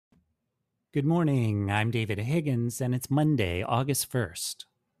Good morning. I'm David Higgins, and it's Monday, August 1st.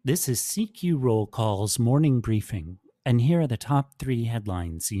 This is CQ Roll Call's morning briefing, and here are the top 3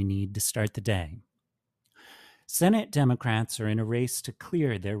 headlines you need to start the day. Senate Democrats are in a race to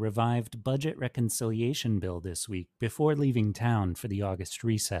clear their revived budget reconciliation bill this week before leaving town for the August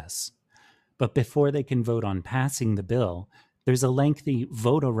recess. But before they can vote on passing the bill, there's a lengthy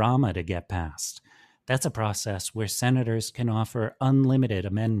vote-a-rama to get passed. That's a process where senators can offer unlimited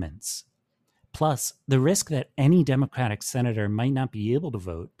amendments. Plus, the risk that any Democratic senator might not be able to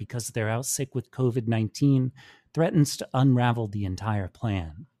vote because they're out sick with COVID-19 threatens to unravel the entire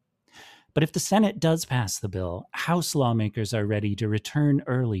plan. But if the Senate does pass the bill, House lawmakers are ready to return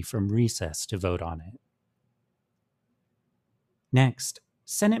early from recess to vote on it. Next,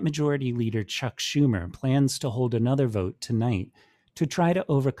 Senate Majority Leader Chuck Schumer plans to hold another vote tonight to try to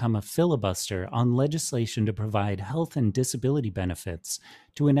overcome a filibuster on legislation to provide health and disability benefits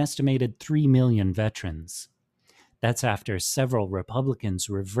to an estimated 3 million veterans. That's after several Republicans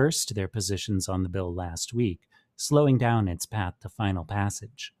reversed their positions on the bill last week, slowing down its path to final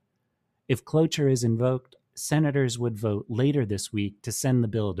passage. If cloture is invoked, senators would vote later this week to send the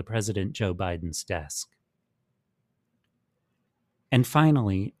bill to President Joe Biden's desk. And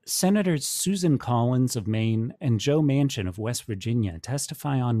finally, Senators Susan Collins of Maine and Joe Manchin of West Virginia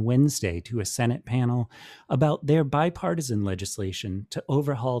testify on Wednesday to a Senate panel about their bipartisan legislation to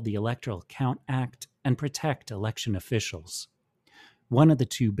overhaul the Electoral Count Act and protect election officials. One of the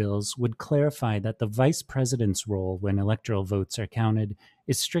two bills would clarify that the vice president's role when electoral votes are counted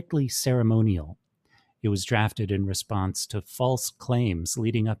is strictly ceremonial. It was drafted in response to false claims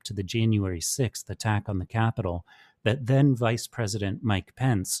leading up to the January 6th attack on the Capitol that then Vice President Mike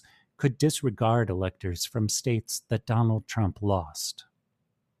Pence could disregard electors from states that Donald Trump lost.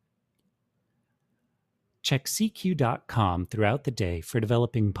 Check CQ.com throughout the day for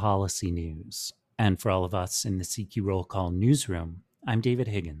developing policy news. And for all of us in the CQ Roll Call newsroom, I'm David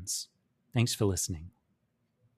Higgins. Thanks for listening.